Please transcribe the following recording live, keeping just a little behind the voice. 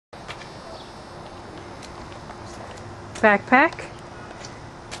backpack.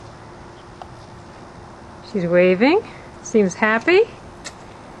 She's waving. Seems happy.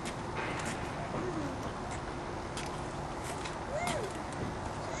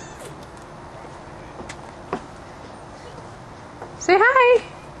 Say hi.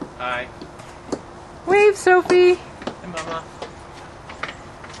 Hi. Wave, Sophie. Hi, Mama.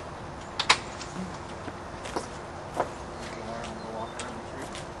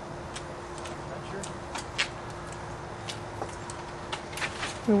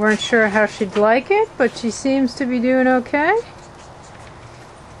 We weren't sure how she'd like it, but she seems to be doing okay.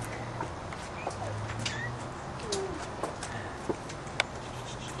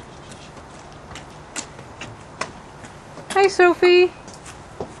 Hi, Sophie.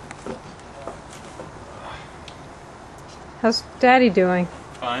 How's Daddy doing?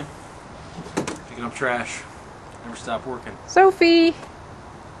 Fine. Picking up trash. Never stop working. Sophie!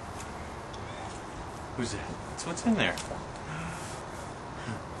 Who's that? What's in there?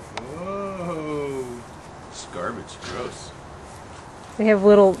 Whoa. It's garbage. Gross. They have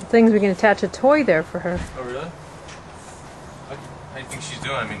little things we can attach a toy there for her. Oh, really? How do you think she's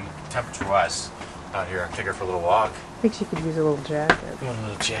doing? I mean, temperature-wise, out here. I'll take her for a little walk. I think she could use a little jacket. You want a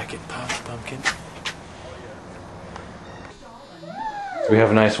little jacket, pumpkin? Do we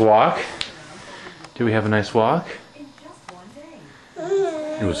have a nice walk? Do we have a nice walk?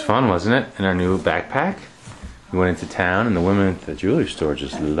 It was fun, wasn't it? In our new backpack. We went into town and the women at the jewelry store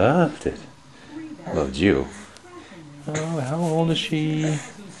just loved it. Loved you. Oh, how old is she?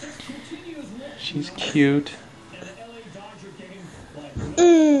 She's cute.